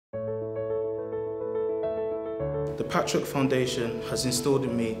The Patchwork Foundation has instilled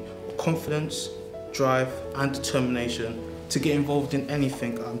in me confidence, drive and determination to get involved in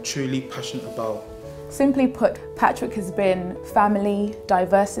anything I'm truly passionate about. Simply put, Patchwork has been family,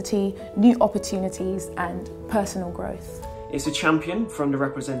 diversity, new opportunities and personal growth. It's a champion for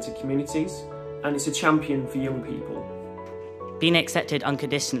underrepresented communities, and it's a champion for young people. Being accepted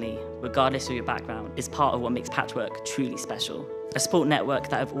unconditionally, regardless of your background, is part of what makes Patchwork truly special. A support network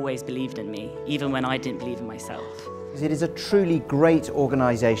that have always believed in me, even when I didn't believe in myself. It is a truly great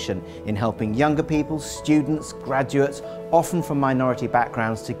organisation in helping younger people, students, graduates, often from minority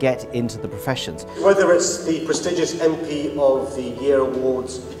backgrounds, to get into the professions. Whether it's the prestigious MP of the Year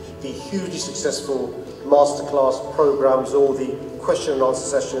awards, the hugely successful masterclass programmes, or the question and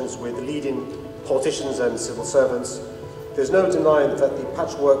answer sessions with leading politicians and civil servants, there's no denying that the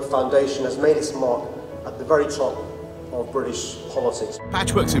Patchwork Foundation has made its mark at the very top of British politics.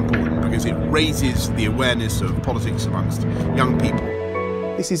 Patchwork's important because it raises the awareness of politics amongst young people.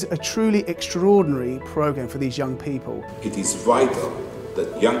 This is a truly extraordinary programme for these young people. It is vital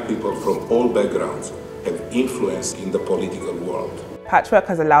that young people from all backgrounds have influence in the political world. Patchwork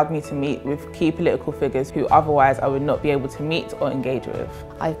has allowed me to meet with key political figures who otherwise I would not be able to meet or engage with.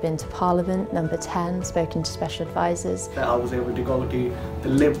 I've been to Parliament, number 10, spoken to special advisors. I was able to go to the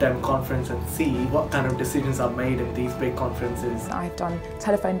Lib Dem conference and see what kind of decisions are made in these big conferences. I've done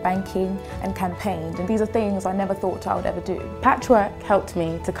telephone banking and campaigned, and these are things I never thought I would ever do. Patchwork helped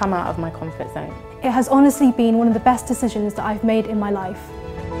me to come out of my comfort zone. It has honestly been one of the best decisions that I've made in my life.